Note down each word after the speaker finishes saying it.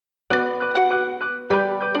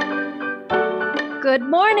Good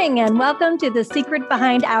morning and welcome to The Secret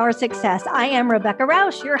Behind Our Success. I am Rebecca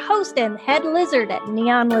Rausch, your host and head lizard at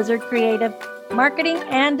Neon Lizard Creative Marketing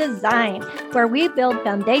and Design, where we build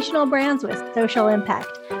foundational brands with social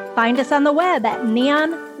impact. Find us on the web at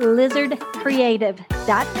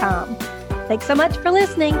neonlizardcreative.com. Thanks so much for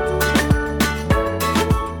listening.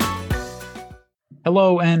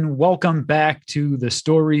 Hello and welcome back to The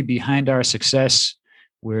Story Behind Our Success,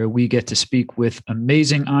 where we get to speak with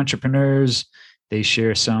amazing entrepreneurs. They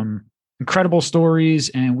share some incredible stories,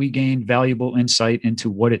 and we gain valuable insight into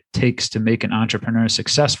what it takes to make an entrepreneur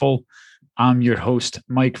successful. I'm your host,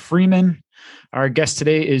 Mike Freeman. Our guest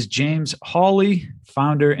today is James Hawley,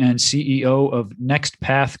 founder and CEO of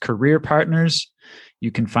NextPath Career Partners.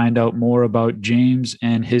 You can find out more about James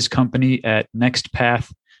and his company at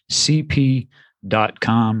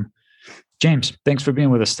nextpathcp.com. James, thanks for being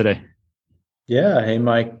with us today. Yeah. Hey,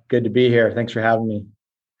 Mike. Good to be here. Thanks for having me.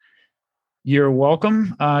 You're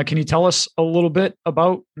welcome. Can you tell us a little bit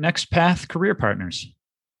about NextPath Career Partners?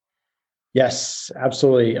 Yes,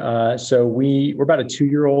 absolutely. So we're about a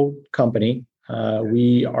 2-year-old company.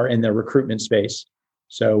 We are in the recruitment space.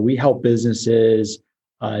 So we help businesses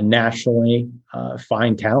nationally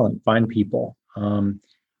find talent, find people.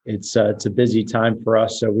 It's a busy time for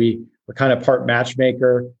us. So we're kind of part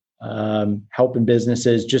matchmaker, helping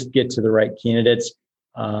businesses just get to the right candidates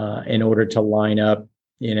in order to line up,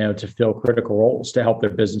 to fill critical roles to help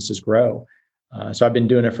their businesses grow. So I've been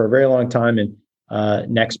doing it for a very long time, and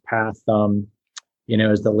NextPath,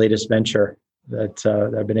 is the latest venture that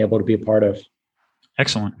I've been able to be a part of.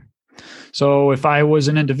 Excellent. So if I was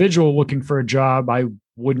an individual looking for a job, I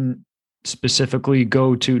wouldn't specifically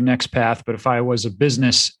go to NextPath, but if I was a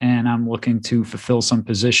business and I'm looking to fulfill some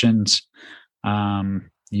positions,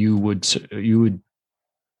 you would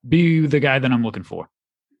be the guy that I'm looking for.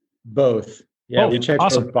 Both. Yeah, we check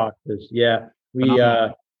awesome. both boxes. Yeah,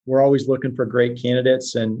 we're always looking for great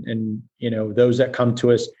candidates, and those that come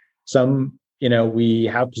to us. Some we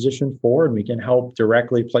have positions for, and we can help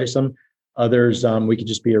directly place them. Others we could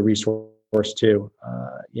just be a resource too.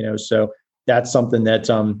 So that's something that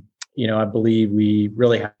I believe we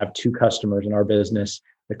really have two customers in our business: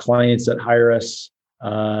 the clients that hire us,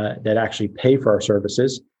 that actually pay for our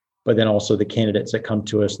services, but then also the candidates that come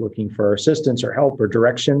to us looking for assistance or help or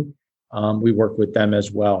direction. We work with them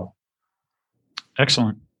as well.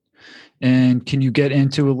 Excellent. And can you get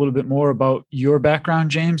into a little bit more about your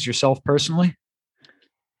background, James, yourself personally?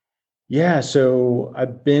 Yeah. So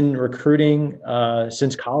I've been recruiting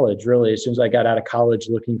since college, really. As soon as I got out of college,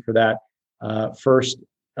 looking for that first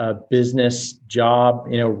business job,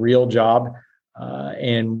 real job,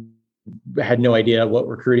 and had no idea what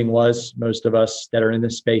recruiting was. Most of us that are in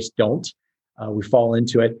this space don't. We fall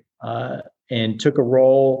into it. And took a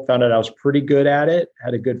role, found out I was pretty good at it,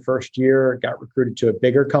 had a good first year, got recruited to a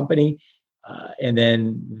bigger company. And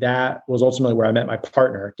then that was ultimately where I met my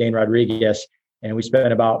partner, Dane Rodriguez. And we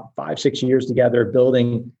spent about 5-6 years together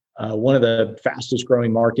building one of the fastest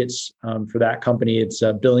growing markets for that company. It's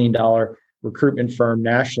 $1 billion recruitment firm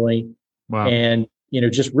nationally. Wow. And,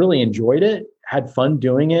 just really enjoyed it, had fun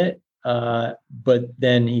doing it. But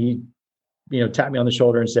then he, tapped me on the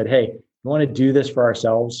shoulder and said, "Hey, we want to do this for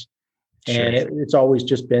ourselves." And it's always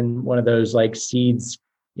just been one of those like seeds,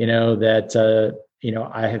 that,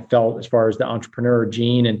 I have felt as far as the entrepreneur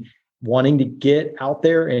gene and wanting to get out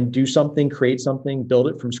there and do something, create something, build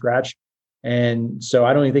it from scratch. And so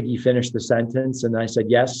I don't even think he finished the sentence. And I said,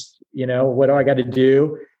 yes, what do I got to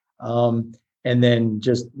do? And then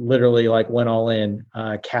just literally went all in,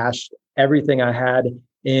 cashed everything I had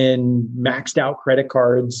in, maxed out credit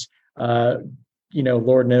cards,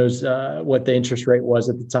 Lord knows what the interest rate was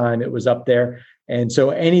at the time. It was up there. And so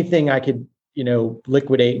anything I could,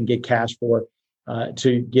 liquidate and get cash for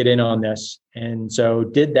to get in on this. And so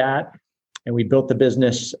did that. And we built the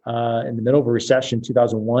business in the middle of a recession,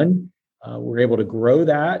 2001. We were able to grow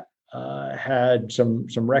that, had some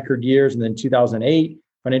record years. And then 2008,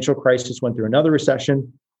 financial crisis, went through another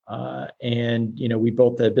recession. And we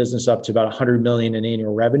built the business up to about 100 million in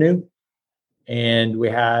annual revenue. And we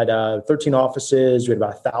had 13 offices. We had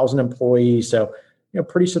about 1,000 employees. So,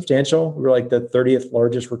 pretty substantial. We were like the 30th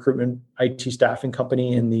largest recruitment IT staffing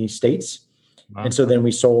company in the States. Wow. And so then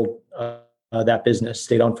we sold that business,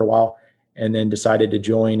 stayed on for a while, and then decided to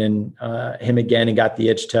join him again and got the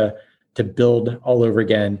itch to build all over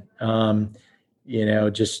again.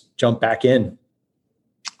 Just jump back in.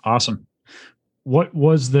 Awesome. What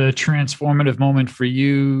was the transformative moment for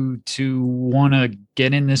you to want to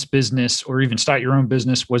get in this business or even start your own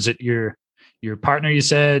business? Was it your partner, you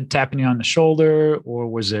said, tapping you on the shoulder, or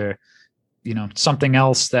was there, something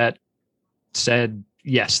else that said,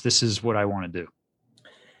 yes, this is what I want to do?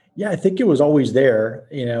 Yeah, I think it was always there.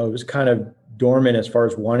 It was kind of dormant as far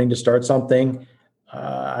as wanting to start something.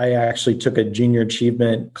 I actually took a junior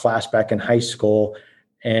achievement class back in high school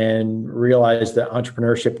and realized that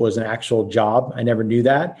entrepreneurship was an actual job. I never knew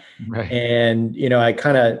that. Right. And, I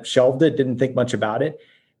kind of shelved it, didn't think much about it.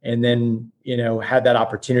 And then, had that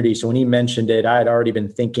opportunity. So when he mentioned it, I had already been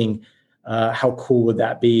thinking, how cool would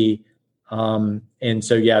that be? And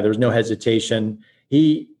so, yeah, there was no hesitation.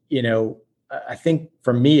 I think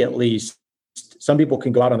for me, at least, some people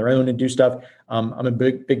can go out on their own and do stuff. I'm a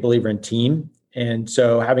big believer in team. And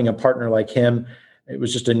so having a partner like him, it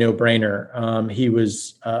was just a no-brainer. He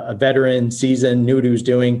was a veteran, seasoned, knew what he was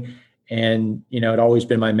doing, and had always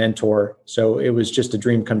been my mentor. So it was just a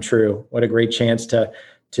dream come true. What a great chance to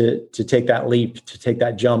take that leap, to take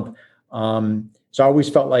that jump. So I always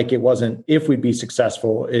felt like it wasn't if we'd be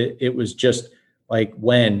successful. It was just like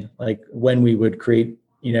when we would create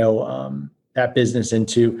that business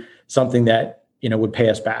into something that would pay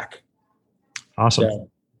us back. Awesome. So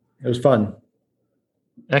it was fun.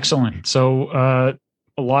 Excellent. So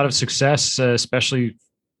a lot of success, especially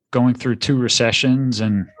going through 2 recessions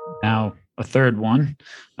and now a third one.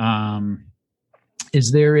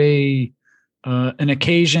 Is there an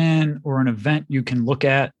occasion or an event you can look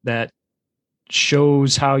at that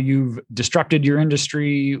shows how you've disrupted your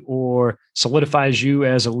industry or solidifies you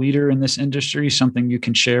as a leader in this industry? Something you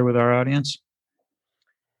can share with our audience?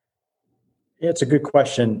 Yeah, it's a good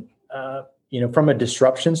question. From a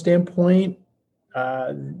disruption standpoint,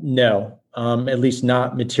 no, at least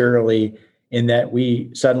not materially, in that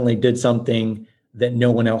we suddenly did something that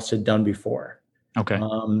no one else had done before. Okay.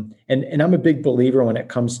 And I'm a big believer when it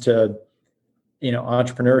comes to,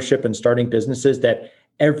 entrepreneurship and starting businesses, that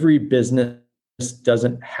every business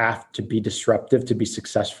doesn't have to be disruptive to be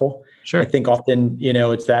successful. Sure. I think often,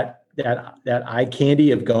 it's that eye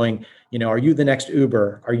candy of going, are you the next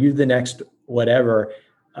Uber? Are you the next whatever?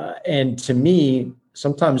 And to me,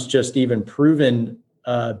 sometimes just even proven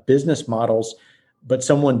business models, but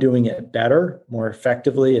someone doing it better, more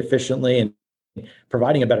effectively, efficiently, and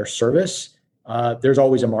providing a better service, there's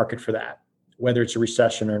always a market for that, whether it's a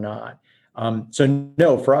recession or not. So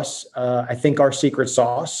no, for us, I think our secret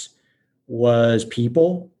sauce was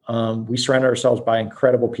people. We surrounded ourselves by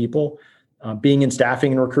incredible people. Being in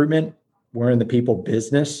staffing and recruitment, we're in the people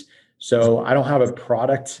business. So I don't have a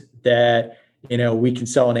product that we can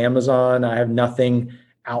sell on Amazon. I have nothing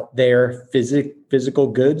out there, physical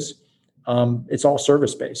goods. It's all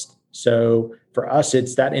service-based. So for us,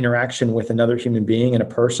 it's that interaction with another human being and a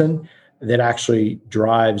person that actually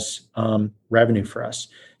drives revenue for us.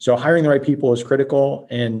 So hiring the right people is critical.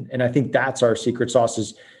 And I think that's our secret sauce,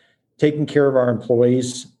 is taking care of our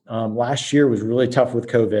employees. Last year was really tough with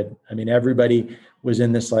COVID. I mean, everybody was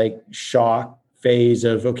in this like shock phase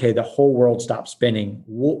of, okay, the whole world stopped spinning.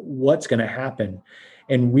 What's going to happen?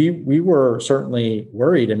 And we were certainly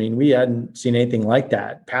worried. I mean, we hadn't seen anything like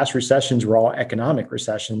that. Past recessions were all economic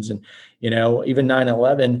recessions. And, even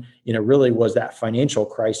 9/11, really was that financial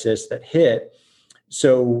crisis that hit.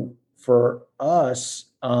 So for us,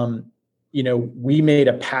 we made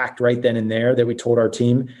a pact right then and there that we told our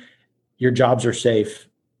team, your jobs are safe.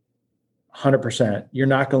 100%. You're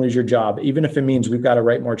not going to lose your job. Even if it means we've got to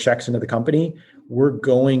write more checks into the company, we're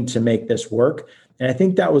going to make this work. And I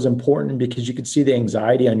think that was important because you could see the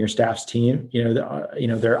anxiety on your staff's team,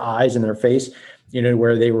 their eyes and their face,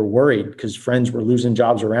 where they were worried because friends were losing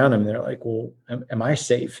jobs around them. They're like, well, am I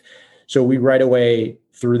safe? So we right away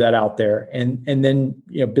threw that out there. And then,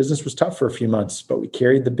 business was tough for a few months, but we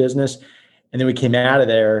carried the business. And then we came out of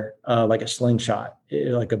there like a slingshot,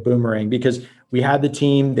 like a boomerang, because we had the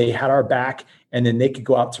team, they had our back, and then they could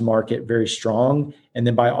go out to market very strong. And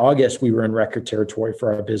then by August, we were in record territory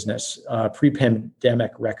for our business,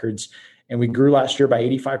 pre-pandemic records. And we grew last year by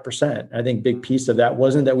 85%. I think big piece of that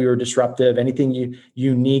wasn't that we were disruptive, anything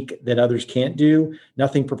unique that others can't do,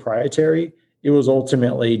 nothing proprietary. It was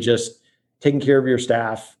ultimately just taking care of your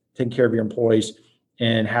staff, taking care of your employees,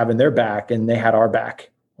 and having their back. And they had our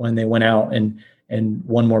back when they went out and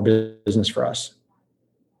won more business for us.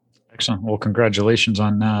 Excellent. Well, congratulations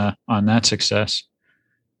on that success.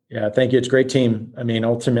 Yeah, thank you. It's a great team. I mean,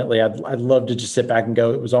 ultimately, I'd love to just sit back and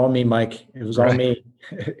go, it was all me, Mike. It was all me.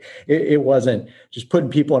 It wasn't. Just putting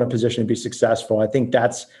people in a position to be successful. I think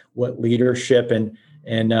that's what leadership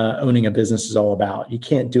and owning a business is all about. You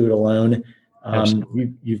can't do it alone.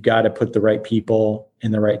 You've got to put the right people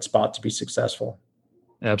in the right spot to be successful.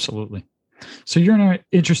 Absolutely. So you're in an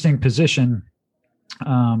interesting position.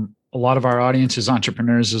 A lot of our audience is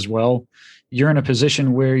entrepreneurs as well. You're in a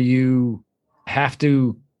position where you have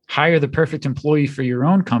to hire the perfect employee for your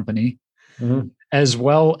own company. Mm-hmm. as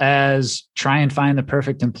well as try and find the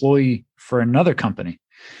perfect employee for another company.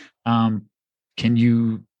 Can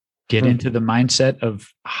you get into the mindset of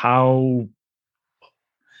how,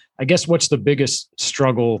 I guess, what's the biggest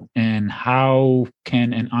struggle and how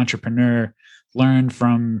can an entrepreneur learn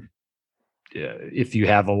from, if you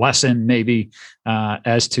have a lesson maybe,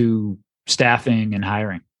 as to staffing and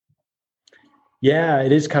hiring? Yeah,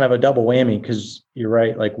 it is kind of a double whammy because you're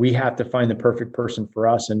right. Like we have to find the perfect person for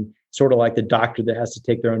us, and sort of like the doctor that has to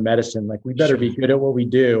take their own medicine. Like we better be good at what we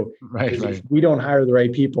do. Right. If we don't hire the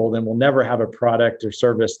right people, then we'll never have a product or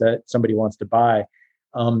service that somebody wants to buy.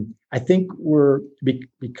 I think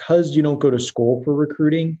because you don't go to school for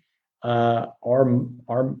recruiting.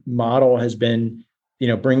 Our model has been,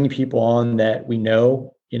 bringing people on that we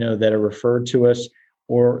know, that are referred to us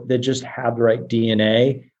or that just have the right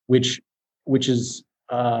DNA, which is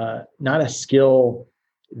not a skill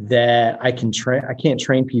that I can train. I can't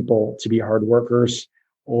train people to be hard workers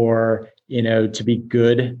or, to be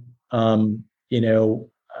good,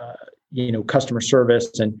 customer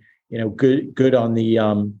service and, good on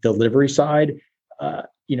the delivery side.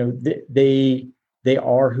 They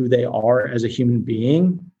are who they are as a human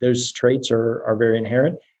being. Those traits are very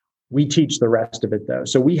inherent. We teach the rest of it though.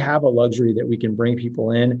 So we have a luxury that we can bring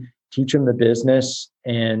people in, teach them the business,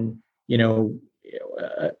 and,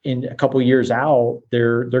 in a couple of years out,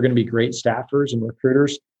 they're going to be great staffers and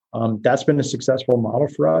recruiters. That's been a successful model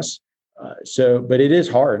for us. But it is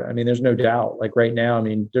hard. I mean, there's no doubt. Like right now, I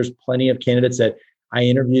mean, there's plenty of candidates that I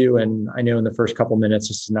interview, and I know in the first couple of minutes,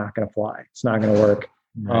 this is not going to fly. It's not going to work.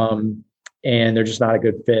 Right. And they're just not a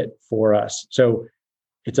good fit for us. So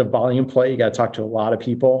it's a volume play. You got to talk to a lot of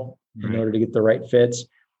people in order to get the right fits.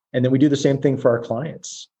 And then we do the same thing for our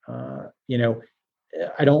clients.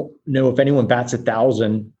 I don't know if anyone bats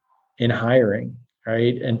 1,000 in hiring,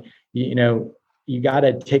 right? And, you got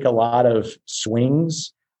to take a lot of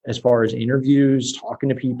swings as far as interviews, talking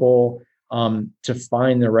to people, to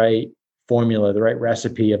find the right formula, the right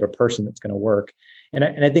recipe of a person that's going to work. And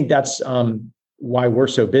I think that's why we're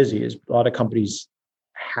so busy is a lot of companies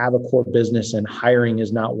have a core business and hiring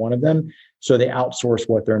is not one of them. So they outsource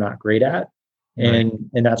what they're not great at. And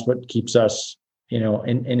that's what keeps us,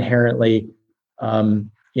 inherently,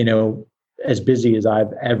 as busy as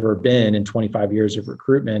I've ever been in 25 years of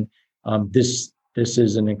recruitment. This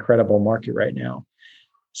is an incredible market right now.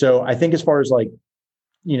 So I think as far as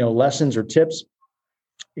lessons or tips,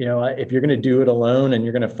 if you're going to do it alone and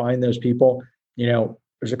you're going to find those people,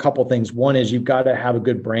 there's a couple of things. One is you've got to have a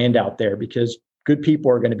good brand out there because good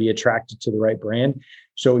people are going to be attracted to the right brand.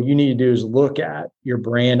 So what you need to do is look at your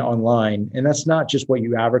brand online. And that's not just what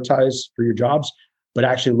you advertise for your jobs, but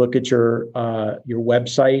actually look at your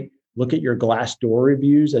website, look at your Glassdoor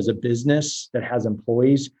reviews as a business that has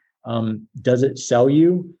employees. Does it sell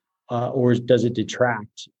you or does it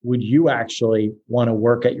detract? Would you actually want to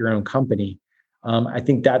work at your own company? I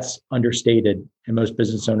think that's understated and most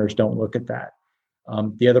business owners don't look at that.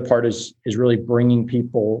 The other part is really bringing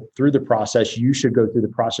people through the process. You should go through the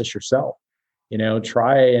process yourself.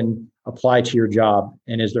 Try and apply to your job.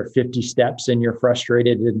 And is there 50 steps and you're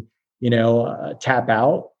frustrated and, tap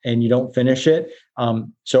out and you don't finish it?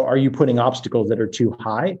 So are you putting obstacles that are too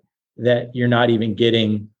high that you're not even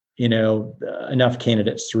getting, enough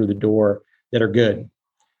candidates through the door that are good?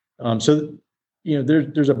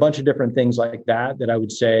 There's a bunch of different things like that I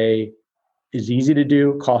would say is easy to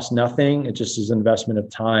do, costs nothing. It just is an investment of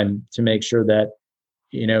time to make sure that,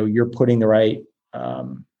 you're putting the right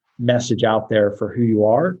message out there for who you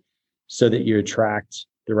are so that you attract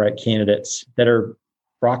the right candidates that are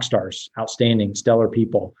rock stars, outstanding, stellar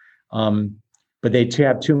people. But they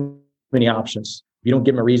have too many options. If you don't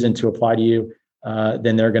give them a reason to apply to you,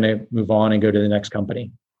 then they're going to move on and go to the next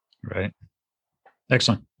company. Right.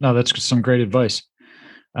 Excellent. No, that's some great advice.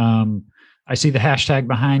 I see the hashtag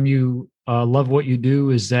behind you. Love what you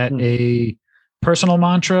do. Is that a personal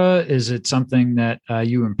mantra? Is it something that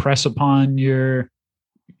you impress upon your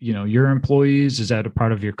employees? Is that a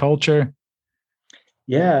part of your culture?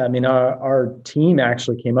 Yeah. I mean, our team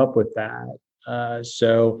actually came up with that. I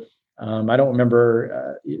don't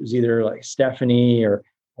remember, it was either like Stephanie or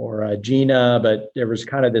Gina, but there was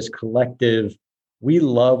kind of this collective, we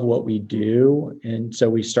love what we do. And so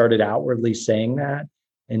we started outwardly saying that.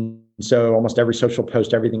 And so almost every social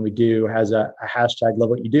post, everything we do has a hashtag, love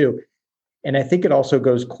what you do. And I think it also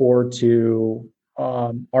goes core to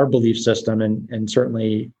our belief system. And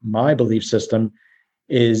certainly my belief system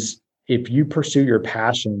is if you pursue your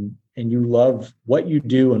passion and you love what you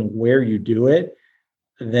do and where you do it,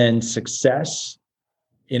 then success,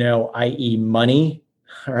 i.e. money,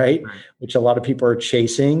 right? Which a lot of people are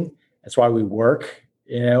chasing. That's why we work,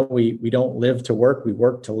 We don't live to work, we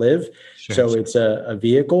work to live. Sure. So it's a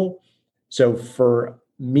vehicle. So for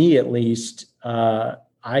me, at least,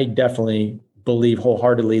 I definitely believe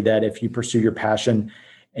wholeheartedly that if you pursue your passion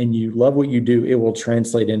and you love what you do, it will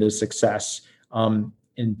translate into success. And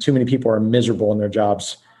too many people are miserable in their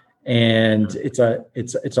jobs, and it's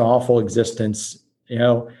an awful existence.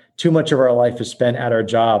 Too much of our life is spent at our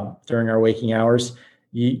job during our waking hours.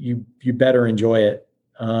 You better enjoy it.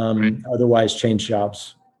 Right. Otherwise, change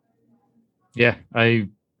jobs. Yeah, I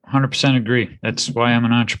 100% agree. That's why I'm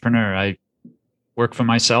an entrepreneur. I work for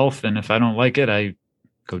myself, and if I don't like it, I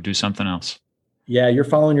go do something else. Yeah, you're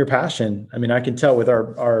following your passion. I mean, I can tell with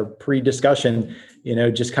our pre-discussion,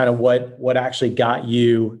 just kind of what actually got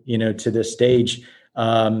you, to this stage,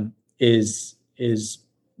 is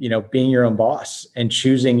being your own boss and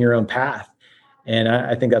choosing your own path. And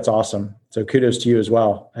I think that's awesome. So kudos to you as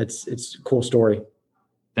well. It's a cool story.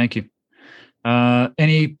 Thank you.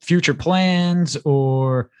 Any future plans,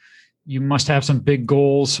 or you must have some big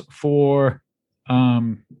goals for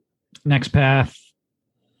NextPath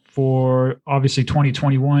for obviously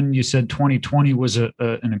 2021? You said 2020 was an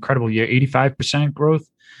incredible year, 85% growth.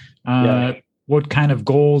 Yeah. What kind of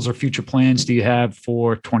goals or future plans do you have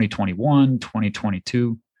for 2021,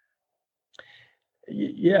 2022?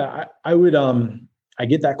 Yeah, I would, I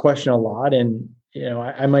get that question a lot, and,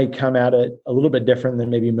 I might come at it a little bit different than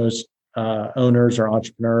maybe most owners or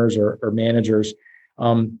entrepreneurs or managers.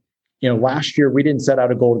 Last year we didn't set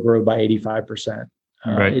out a goal to grow by 85%.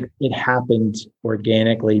 Right. It happened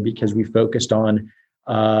organically because we focused on,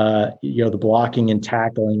 the blocking and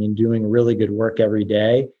tackling and doing really good work every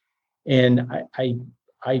day. And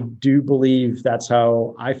I do believe that's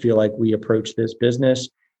how I feel like we approach this business,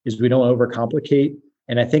 is we don't overcomplicate.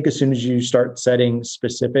 And I think as soon as you start setting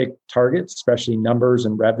specific targets, especially numbers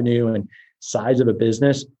and revenue and size of a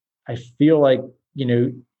business, I feel like,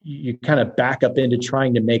 you kind of back up into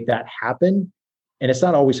trying to make that happen. And it's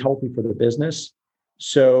not always healthy for the business.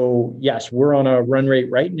 So yes, we're on a run rate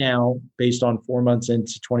right now based on 4 months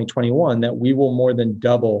into 2021 that we will more than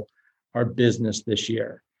double our business this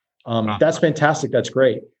year. Wow. That's fantastic. That's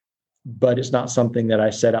great. But it's not something that I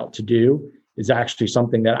set out to do. It's actually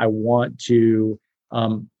something that I want to,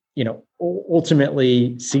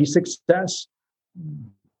 ultimately see success,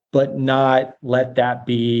 but not let that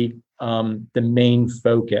be the main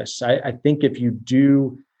focus. I think if you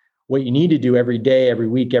do what you need to do every day, every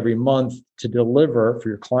week, every month to deliver for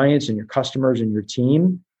your clients and your customers and your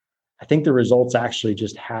team, I think the results actually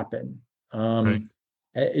just happen. Right.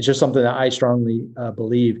 It's just something that I strongly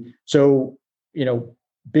believe. So,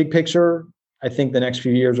 big picture, I think the next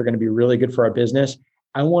few years are going to be really good for our business.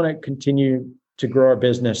 I want to continue to grow our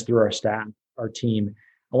business through our staff, our team.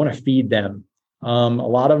 I want to feed them. A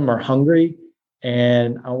lot of them are hungry,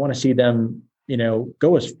 and I want to see them,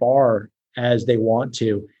 go as far as they want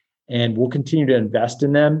to. And we'll continue to invest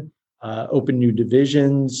in them, open new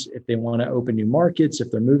divisions. If they want to open new markets, if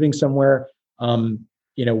they're moving somewhere,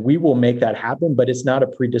 we will make that happen, but it's not a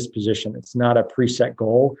predisposition. It's not a preset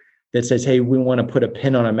goal that says, hey, we want to put a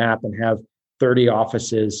pin on a map and have 30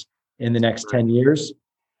 offices in the next 10 years.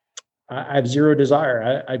 I have zero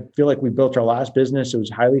desire. I feel like we built our last business. It was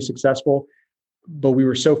highly successful, but we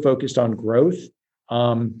were so focused on growth,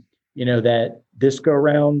 that this go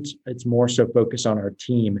around, it's more so focused on our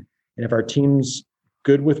team. And if our team's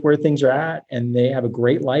good with where things are at and they have a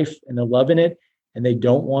great life and they're loving it and they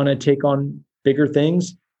don't want to take on bigger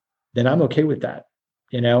things, then I'm okay with that.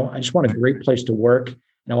 I just want a great place to work,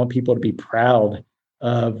 and I want people to be proud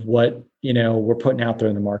of what, we're putting out there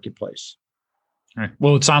in the marketplace. All right.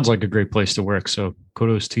 Well, it sounds like a great place to work. So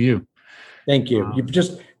kudos to you. Thank you. You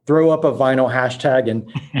just throw up a vinyl hashtag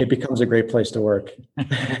and it becomes a great place to work.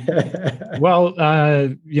 Well,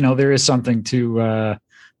 there is something to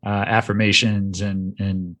affirmations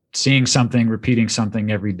and seeing something, repeating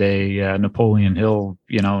something every day. Napoleon Hill,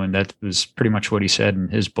 and that was pretty much what he said in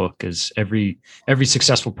his book, is every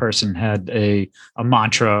successful person had a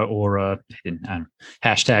mantra or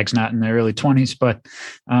hashtags, not in their early 20s, but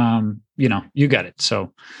you got it.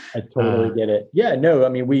 So I totally get it. Yeah, no, I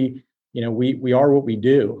mean, we are what we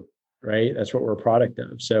do, right? That's what we're a product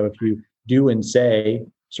of. So if you do and say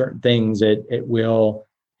certain things, it will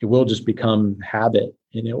just become habit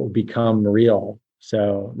and it will become real.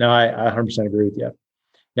 So no, I 100% agree with you.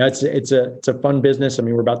 Now it's a fun business. I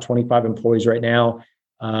mean, we're about 25 employees right now.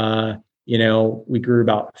 We grew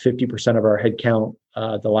about 50% of our headcount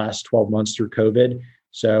the last 12 months through COVID.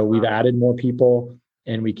 So we've added more people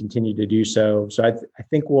and we continue to do so. So I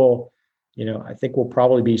think we'll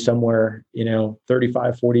probably be somewhere,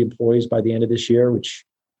 35, 40 employees by the end of this year, which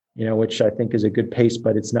I think is a good pace,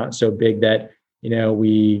 but it's not so big that,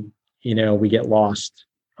 we get lost.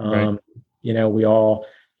 Right. We all,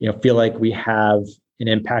 feel like we have an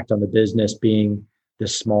impact on the business being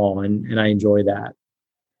this small, and I enjoy that.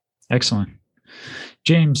 Excellent.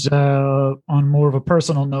 James, on more of a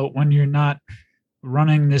personal note, when you're not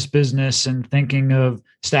running this business and thinking of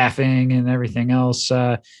staffing and everything else,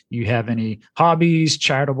 you have any hobbies,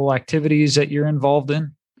 charitable activities that you're involved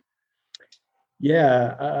in?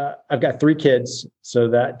 Yeah, I've got 3 kids, so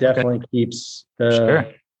that definitely keeps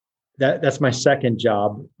that's my second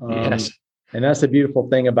job. Yes. And that's the beautiful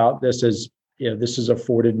thing about this is, this has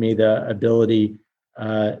afforded me the ability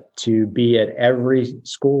to be at every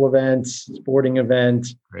school event, sporting event,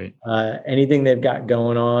 Great. Anything they've got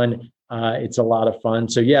going on. It's a lot of fun.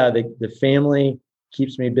 So yeah, the family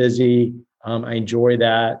keeps me busy. I enjoy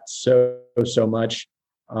that so much.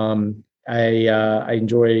 I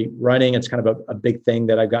enjoy running. It's kind of a big thing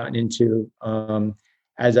that I've gotten into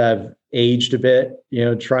as I've aged a bit.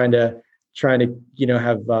 Trying to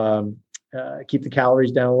have keep the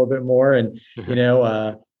calories down a little bit more, and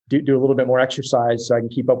do a little bit more exercise so I can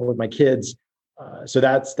keep up with my kids. So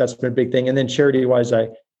that's been a big thing. And then charity wise,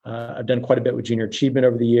 I've done quite a bit with junior achievement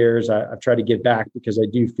over the years. I've tried to give back because I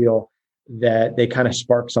do feel that they kind of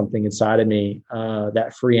spark something inside of me.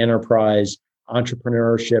 That free enterprise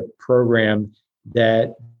entrepreneurship program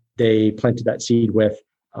that they planted that seed with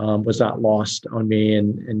was not lost on me.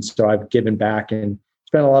 And so I've given back and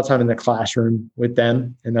spent a lot of time in the classroom with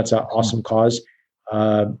them. And that's an awesome cause,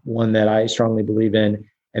 one that I strongly believe in.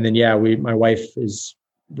 And then, my wife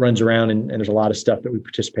runs around and there's a lot of stuff that we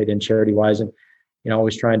participate in charity wise, and,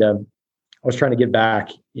 always trying to give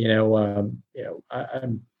back. I've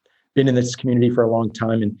been in this community for a long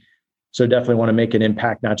time, and so definitely want to make an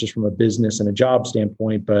impact, not just from a business and a job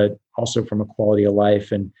standpoint, but also from a quality of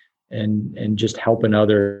life and just helping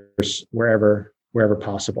others wherever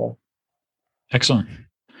possible. Excellent.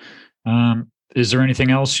 Is there anything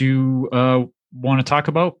else you want to talk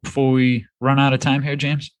about before we run out of time here,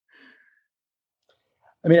 James?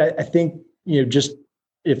 I mean, I think, just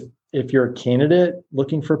if you're a candidate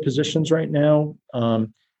looking for positions right now, I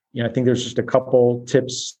think there's just a couple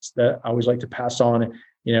tips that I always like to pass on.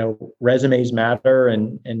 Resumes matter,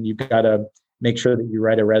 and you've got to make sure that you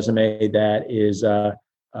write a resume that is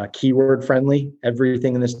keyword friendly.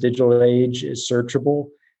 Everything in this digital age is searchable.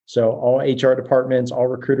 So all HR departments, all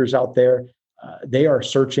recruiters out there, they are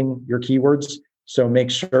searching your keywords. So make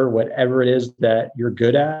sure whatever it is that you're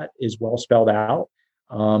good at is well spelled out.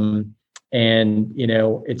 And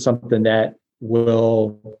it's something that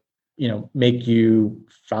will, make you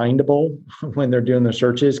findable when they're doing their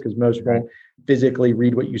searches, because most won't physically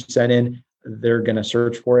read what you sent in. They're going to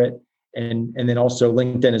search for it. And then also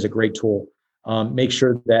LinkedIn is a great tool. Make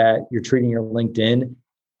sure that you're treating your LinkedIn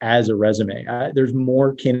as a resume. There's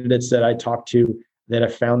more candidates that I talk to that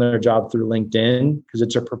have found their job through LinkedIn because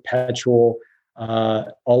it's a perpetual,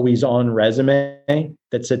 always on resume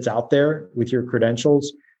that sits out there with your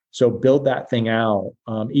credentials. So build that thing out.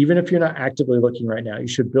 Even if you're not actively looking right now, you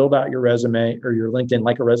should build out your resume or your LinkedIn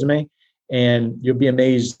like a resume, and you'll be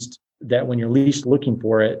amazed that when you're least looking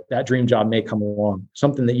for it, that dream job may come along.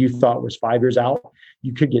 Something that you thought was 5 years out,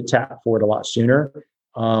 you could get tapped for it a lot sooner,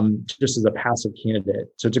 just as a passive candidate.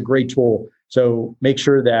 So it's a great tool. So make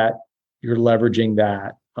sure that you're leveraging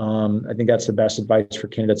that. I think that's the best advice for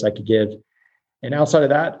candidates I could give. And outside of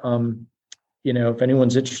that, if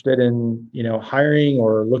anyone's interested in, hiring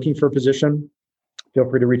or looking for a position, feel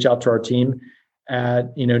free to reach out to our team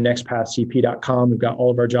at, nextpathcp.com. We've got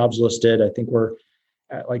all of our jobs listed. I think we're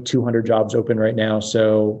at like 200 jobs open right now.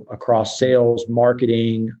 So across sales,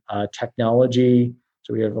 marketing, technology.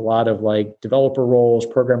 So we have a lot of like developer roles,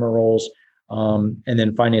 programmer roles, and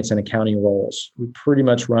then finance and accounting roles. We pretty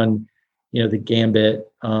much run, the gambit,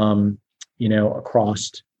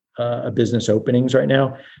 across a business openings right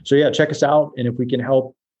now. So yeah, check us out. And if we can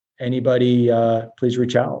help anybody, please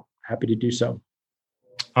reach out. Happy to do so.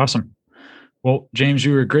 Awesome. Well, James,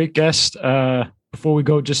 you were a great guest. Before we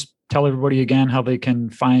go, just tell everybody again how they can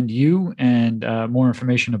find you and more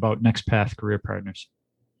information about NextPath Career Partners.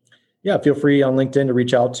 Yeah, feel free on LinkedIn to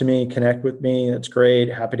reach out to me, connect with me. That's great.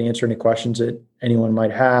 Happy to answer any questions that anyone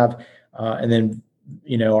might have. And then,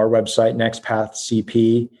 our website,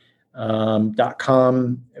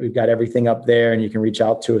 nextpathcp.com. We've got everything up there, and you can reach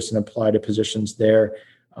out to us and apply to positions there.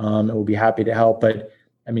 And we'll be happy to help. But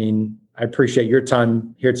I appreciate your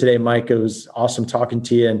time here today, Mike. It was awesome talking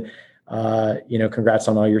to you, and congrats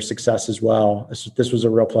on all your success as well. This was a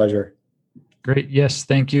real pleasure. Great. Yes.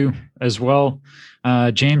 Thank you as well.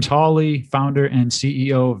 James Hawley, founder and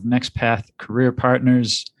CEO of NextPath Career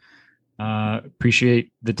Partners.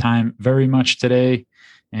 Appreciate the time very much today.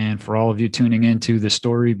 And for all of you tuning into the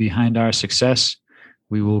story behind our success,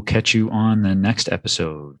 we will catch you on the next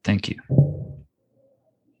episode. Thank you.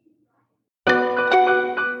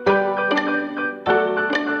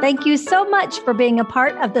 Thank you so much for being a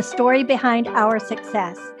part of the story behind our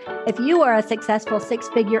success. If you are a successful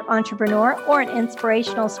six-figure entrepreneur or an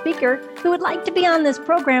inspirational speaker who would like to be on this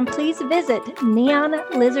program, please visit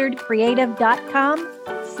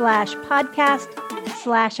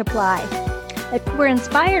neonlizardcreative.com/podcast/apply. If you were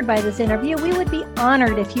inspired by this interview, we would be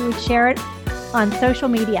honored if you would share it on social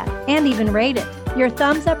media and even rate it. Your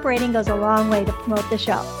thumbs up rating goes a long way to promote the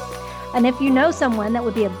show. And if you know someone that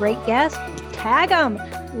would be a great guest, tag them.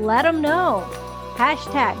 Let them know.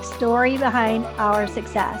 #story behind our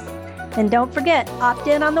success. And don't forget, opt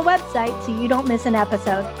in on the website so you don't miss an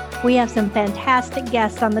episode. We have some fantastic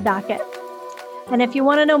guests on the docket. And if you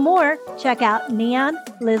want to know more, check out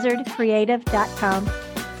neonlizardcreative.com.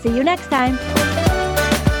 See you next time.